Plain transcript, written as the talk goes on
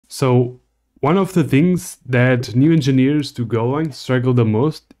So one of the things that new engineers to Golang struggle the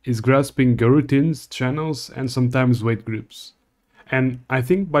most is grasping Goroutines, channels, and sometimes weight groups. And I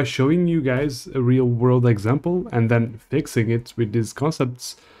think by showing you guys a real world example and then fixing it with these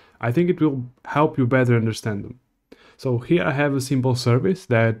concepts, I think it will help you better understand them. So here I have a simple service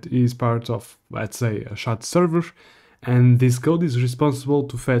that is part of, let's say, a chat server, and this code is responsible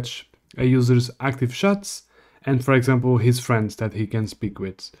to fetch a user's active chats and, for example, his friends that he can speak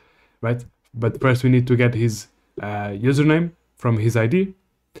with, right? But first we need to get his username from his ID,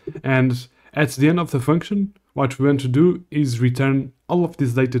 and at the end of the function, what we want to do is return all of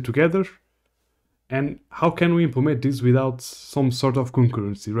this data together. And how can we implement this without some sort of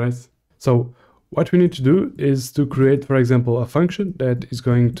concurrency, right? So what we need to do is to create, for example, a function that is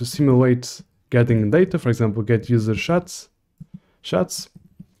going to simulate getting data, for example, get user chats,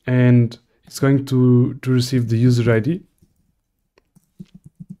 and it's going to receive the user ID.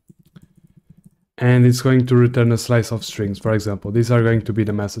 And it's going to return a slice of strings, for example. These are going to be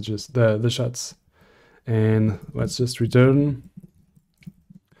the messages, the chats. And let's just return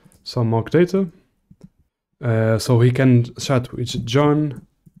some mock data. So he can chat with John,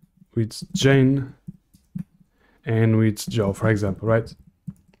 with Jane, and with Joe, for example, right?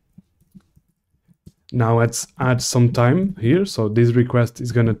 Now let's add some time here. So this request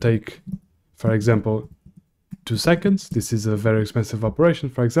is going to take, for example, 2 seconds. This is a very expensive operation,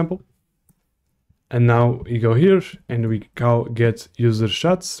 for example. And now we go here and we call get user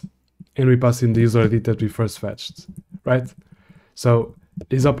chats and we pass in the user ID that we first fetched, right? So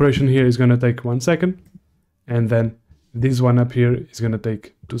this operation here is going to take 1 second, and then this one up here is going to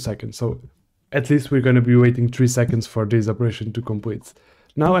take 2 seconds. So at least we're going to be waiting 3 seconds for this operation to complete.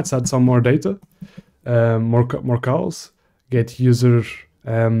 Now let's add some more data, more calls, get user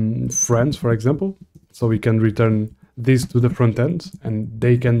friends, for example. So we can return this to the front end and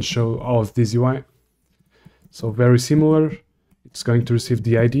they can show all of this UI. So very similar, it's going to receive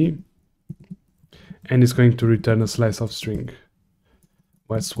the ID and it's going to return a slice of string.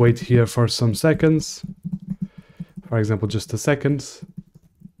 Let's wait here for some seconds, for example, just a second.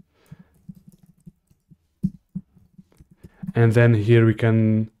 And then here we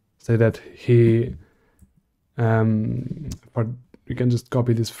can say that we can just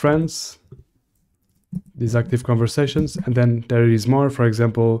copy these friends, these active conversations, and then there is more, for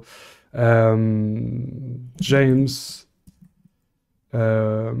example, James,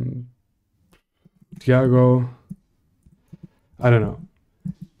 Tiago, I don't know,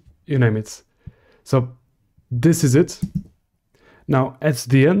 you name it. So this is it. Now at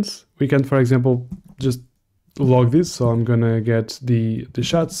the end, we can, for example, just log this. So I'm gonna get the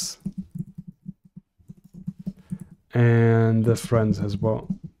chats and the friends as well.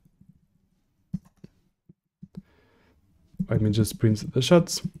 Let me just print the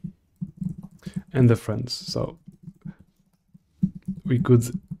chats and the friends. So we could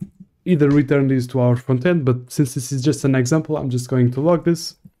either return this to our front end, but since this is just an example, I'm just going to log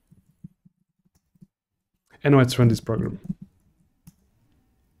this. And let's run this program.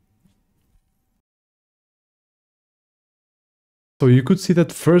 So you could see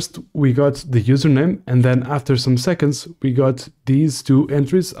that first we got the username, and then after some seconds we got these two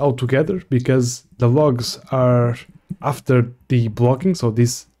entries all together because the logs are after the blocking. So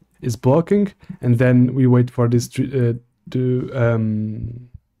this is blocking, and then we wait for this 2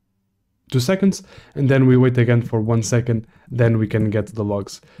 seconds, and then we wait again for 1 second, then we can get the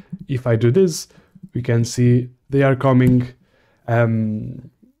logs. If I do this, we can see they are coming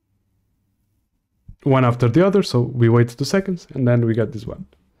one after the other. So we wait 2 seconds and then we get this one.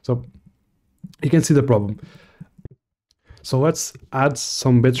 So you can see the problem. So let's add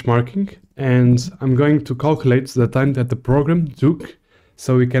some benchmarking, and I'm going to calculate the time that the program took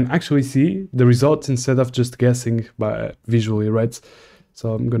so we can actually see the results instead of just guessing by visually, right?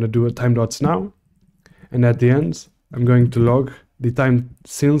 So I'm going to do a time dots now, and at the end I'm going to log the time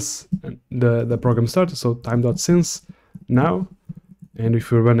since the program started. So time dot since now, and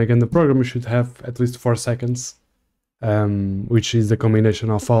if we run again the program, we should have at least 4 seconds, which is the combination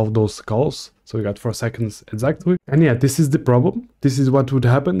of all those calls. So we got 4 seconds exactly. And yeah, this is the problem. This is what would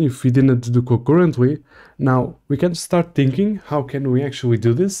happen if we didn't do concurrently. Now we can start thinking, how can we actually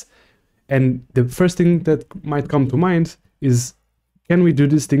do this? And the first thing that might come to mind is, can we do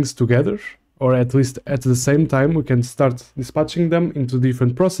these things together? Or at least at the same time, we can start dispatching them into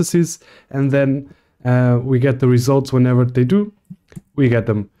different processes, and then we get the results whenever they do, we get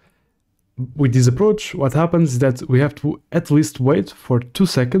them. With this approach, what happens is that we have to at least wait for 2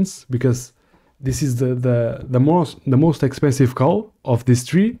 seconds, because this is the most expensive call of this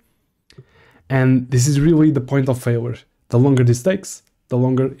tree, and this is really the point of failure. The longer this takes, the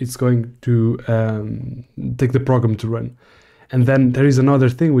longer it's going to take the program to run. And then there is another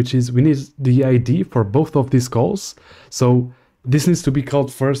thing, which is we need the ID for both of these calls. So this needs to be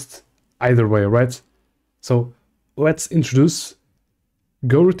called first either way, right? So let's introduce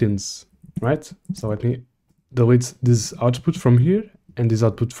Goroutines, right? So let me delete this output from here and this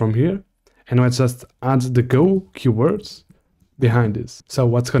output from here. And let's just add the Go keywords behind this. So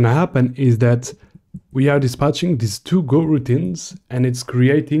what's going to happen is that we are dispatching these two Goroutines, and it's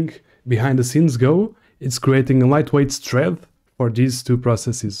creating behind the scenes Go, it's creating a lightweight thread for these two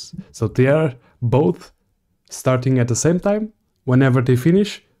processes. So they are both starting at the same time. Whenever they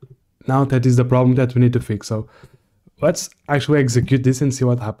finish, now that is the problem that we need to fix. So let's actually execute this and see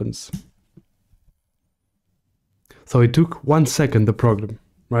what happens. So it took 1 second, the program,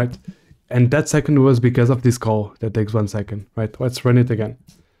 right? And that second was because of this call that takes 1 second, right? Let's run it again.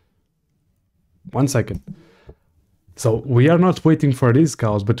 1 second. So we are not waiting for these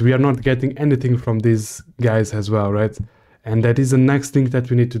calls, but we are not getting anything from these guys as well, right? And that is the next thing that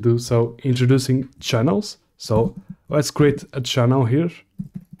we need to do. So introducing channels. So let's create a channel here.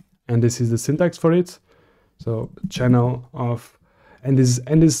 And this is the syntax for it. So channel of, and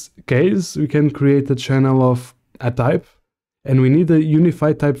in this case, we can create a channel of a type. And we need a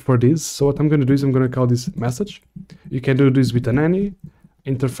unified type for this. So what I'm going to do is I'm going to call this message. You can do this with an any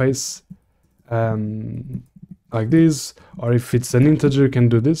interface like this, or if it's an integer, you can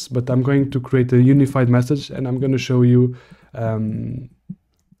do this. But I'm going to create a unified message, and I'm going to show you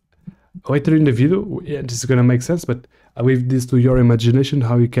later in the video. Yeah, this is going to make sense, but I leave this to your imagination,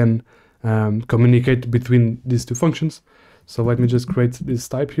 how you can communicate between these two functions. So let me just create this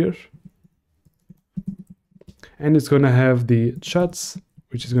type here. And it's going to have the chats,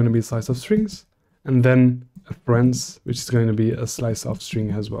 which is going to be a slice of strings, and then friends, which is going to be a slice of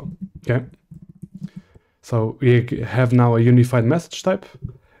string as well. Okay. So we have now a unified message type,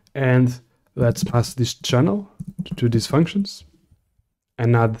 and let's pass this channel to these functions.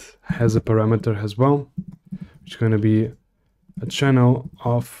 And add has a parameter as well, which is going to be a channel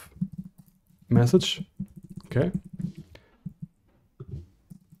of message. Okay.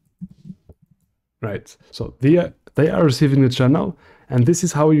 Right, so they are receiving the channel, and this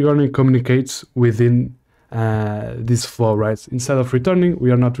is how you're going to communicate within this flow, right? Instead of returning,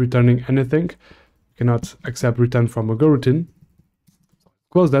 we are not returning anything. You cannot accept return from a Goroutine.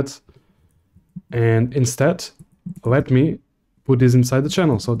 Close that, and instead, let me put this inside the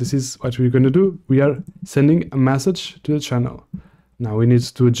channel. So this is what we're going to do. We are sending a message to the channel. Now we need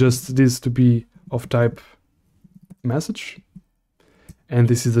to adjust this to be of type message. And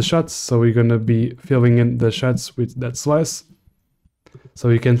this is the shots, so we're going to be filling in the shots with that slice. So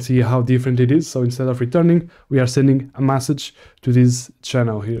you can see how different it is. So instead of returning, we are sending a message to this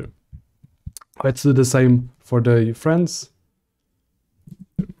channel here. Let's do the same for the friends.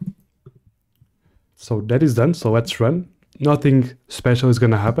 So that is done, so let's run. Nothing special is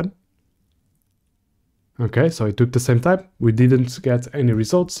going to happen. Okay, so it took the same time. We didn't get any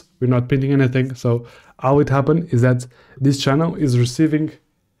results. We're not printing anything. So all it happened is that this channel is receiving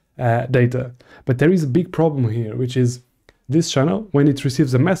data. But there is a big problem here, which is this channel, when it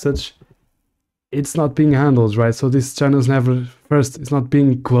receives a message, it's not being handled, right? So this channel is never, first, it's not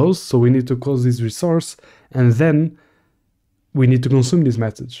being closed. So we need to close this resource, and then we need to consume this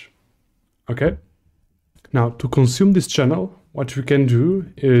message. Okay. Now to consume this channel, what we can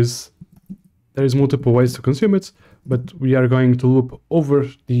do is, there is multiple ways to consume it, but we are going to loop over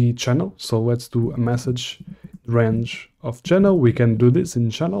the channel. So let's do a message range of channel. We can do this in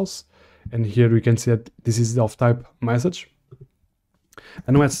channels. And here we can see that this is of type message.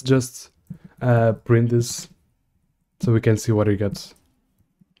 And let's just print this so we can see what we get.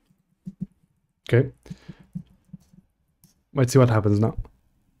 Okay. Let's see what happens now.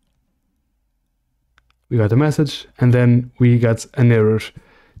 We got a message, and then we got an error.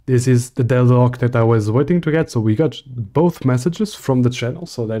 This is the deadlock that I was waiting to get. So we got both messages from the channel,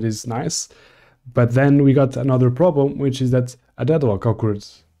 so that is nice. But then we got another problem, which is that a deadlock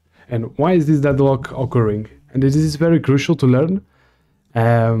occurs. And why is this deadlock occurring? And this is very crucial to learn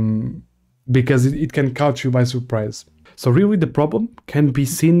because it can catch you by surprise. So really the problem can be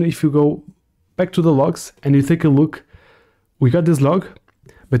seen if you go back to the logs and you take a look. We got this log,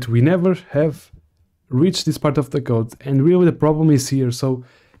 but we never have reached this part of the code. And really the problem is here. So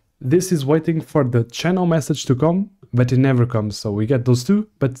this is waiting for the channel message to come, but it never comes. So we get those two,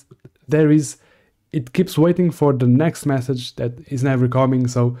 but it keeps waiting for the next message that is never coming.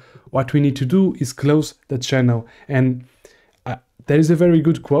 So what we need to do is close the channel. And there is a very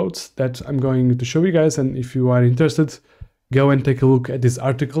good quote that I'm going to show you guys. And if you are interested, go and take a look at this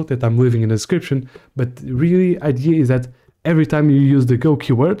article that I'm leaving in the description. But really idea is that every time you use the go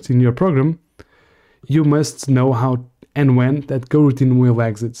keyword in your program, you must know how and when that Goroutine will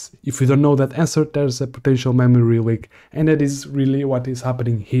exit. If you don't know that answer, there's a potential memory leak, and that is really what is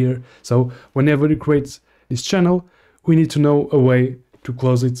happening here. So whenever you create this channel, we need to know a way to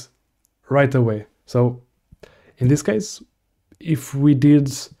close it right away. So in this case, if we did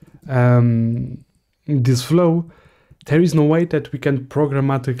this flow, there is no way that we can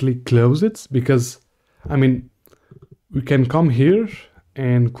programmatically close it, because, I mean, we can come here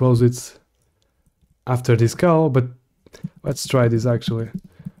and close it after this call, but let's try this actually.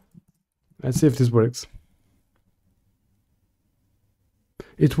 Let's see if this works.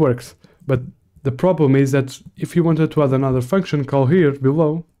 It works, but the problem is that if you wanted to add another function call here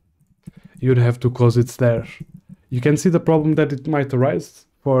below, you'd have to close it there. You can see the problem that it might arise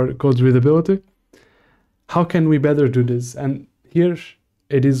for code readability. How can we better do this? And here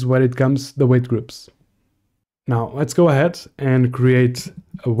it is where it comes, the wait groups. Now let's go ahead and create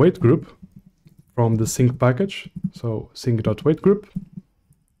a wait group from the sync package. So sync.waitGroup.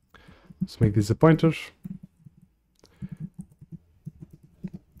 Let's make this a pointer.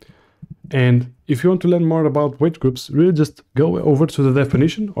 And if you want to learn more about wait groups, really just go over to the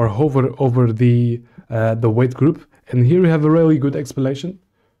definition or hover over the wait group. And here we have a really good explanation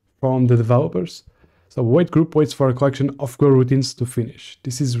from the developers. So wait group waits for a collection of Goroutines to finish.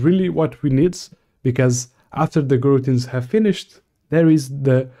 This is really what we need, because after the Goroutines have finished, there is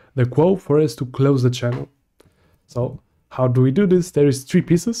the queue for us to close the channel. So how do we do this? There is 3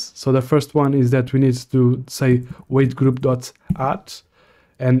 pieces. So the first one is that we need to say waitGroup.add.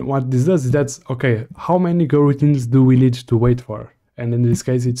 And what this does is that's, okay, how many Goroutines do we need to wait for? And in this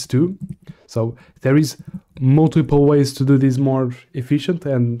case, it's 2. So there is multiple ways to do this more efficient,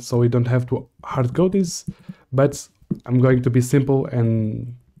 and so we don't have to hard code this, but I'm going to be simple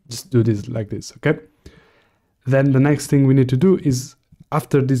and just do this like this, okay? Then the next thing we need to do is,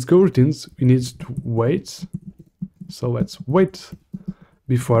 after these Goroutines, we need to wait. So let's wait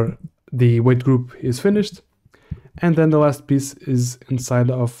before the wait group is finished. And then the last piece is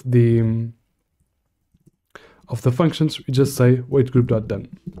inside of the functions, we just say waitGroup.done.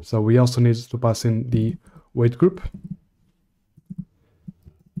 So we also need to pass in the wait group.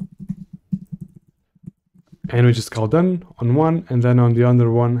 And we just call done on one, and then on the other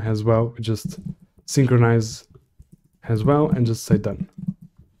one as well, we just synchronize as well and just say done.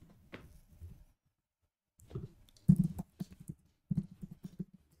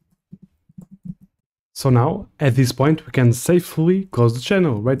 So now, at this point, we can safely close the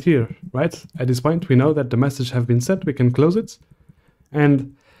channel right here, right? At this point, we know that the message have been sent, we can close it.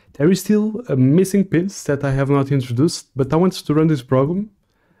 And there is still a missing piece that I have not introduced, but I want to run this program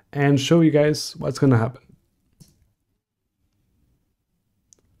and show you guys what's gonna happen.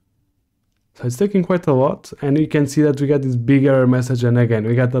 So it's taking quite a lot, and you can see that we got this big error message, and again,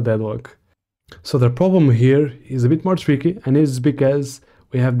 we got the deadlock. So the problem here is a bit more tricky, and it's because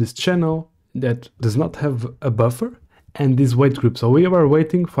we have this channel that does not have a buffer and this wait group. So we are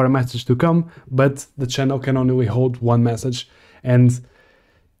waiting for a message to come, but the channel can only hold one message. And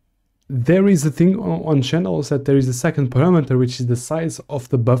there is a thing on channels that there is a second parameter, which is the size of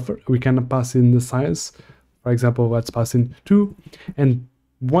the buffer. We can pass in the size. For example, let's pass in 2. And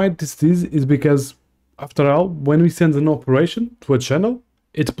why this is because, after all, when we send an operation to a channel,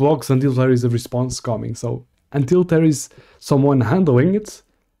 it blocks until there is a response coming. So until there is someone handling it,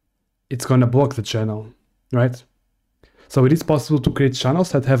 it's going to block the channel, right? So it is possible to create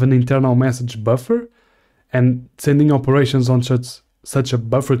channels that have an internal message buffer, and sending operations on such a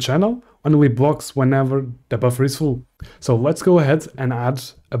buffer channel only blocks whenever the buffer is full. So let's go ahead and add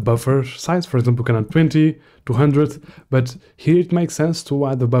a buffer size. For example, we can add 20, 200, but here it makes sense to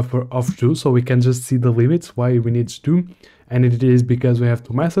add a buffer of 2, so we can just see the limits, why we need 2, and it is because we have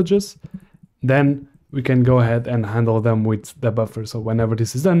 2 messages. Then we can go ahead and handle them with the buffer. So whenever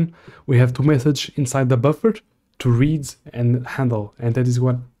this is done, we have 2 messages inside the buffer to read and handle. And that is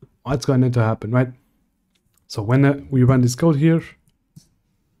what's going to happen, right? So when we run this code here,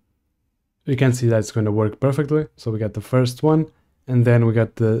 we can see that it's going to work perfectly. So we got the first one, and then we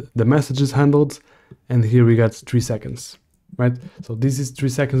got the messages handled, and here we got 3 seconds, right? So this is 3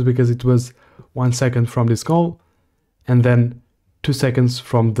 seconds because it was 1 second from this call, and then 2 seconds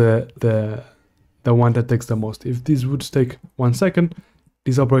from the one that takes the most. If this would take 1 second,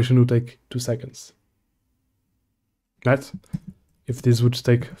 this operation would take 2 seconds. Right? If this would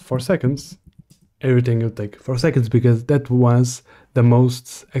take 4 seconds, everything would take 4 seconds, because that was the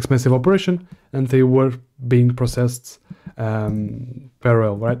most expensive operation and they were being processed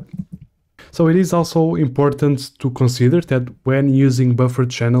parallel, right? So it is also important to consider that when using buffered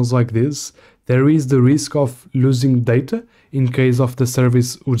channels like this, there is the risk of losing data in case of the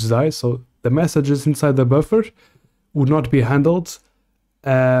service would die. So the messages inside the buffer would not be handled.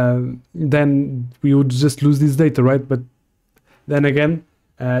 Then we would just lose this data, right? But then again,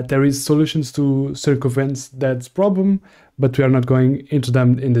 there is solutions to circumvent that problem, but we are not going into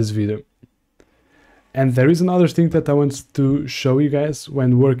them in this video. And there is another thing that I want to show you guys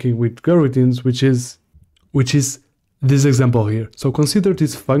when working with Goroutines, which is this example here. So consider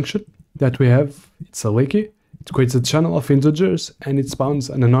this function that we have. It's a wiki. It creates a channel of integers and it spawns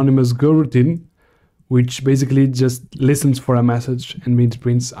an anonymous Goroutine, which basically just listens for a message and it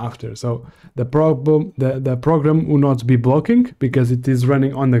prints after. So the program will not be blocking because it is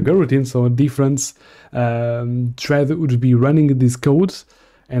running on the Goroutine. So a different thread would be running these codes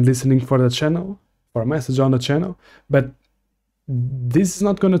and listening for the channel, for a message on the channel. But this is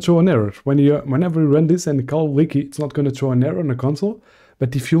not going to throw an error. Whenever you run this and call wiki, it's not going to throw an error on the console.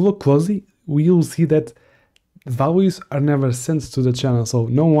 But if you look closely, we'll see that values are never sent to the channel. So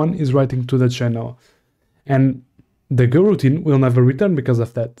no one is writing to the channel. And the Goroutine will never return because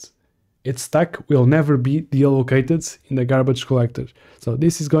of that. Its stack will never be deallocated in the garbage collector. So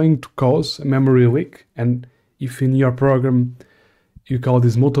this is going to cause a memory leak. And if in your program you call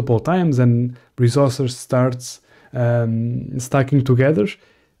this multiple times and resources starts stacking together,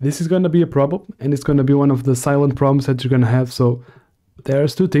 this is going to be a problem, and it's going to be one of the silent problems that you're going to have. So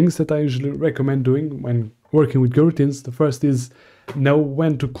there's two things that I usually recommend doing when working with Goroutines. The first is know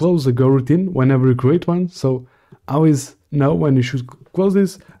when to close a Goroutine whenever you create one. So always know when you should close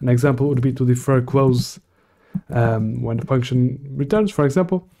this. An example would be to defer close when the function returns, for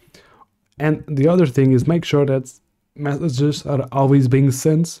example. And the other thing is make sure that messages are always being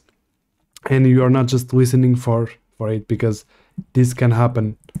sent and you are not just listening for it, because this can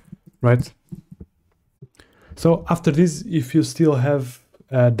happen, right? So after this, if you still have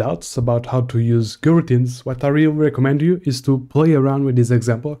doubts about how to use Goroutines, what I really recommend you is to play around with this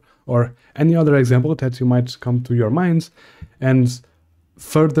example or any other example that you might come to your minds. And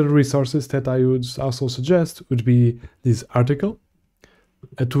further resources that I would also suggest would be this article,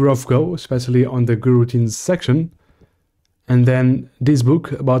 a tour of Go, especially on the Goroutines section, and then this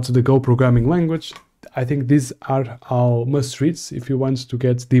book about the Go programming language. I think these are all must-reads if you want to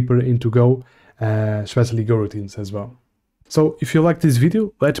get deeper into Go, especially Goroutines as well. So if you like this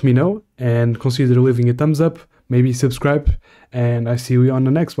video, let me know and consider leaving a thumbs up, maybe subscribe, and I see you on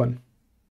the next one.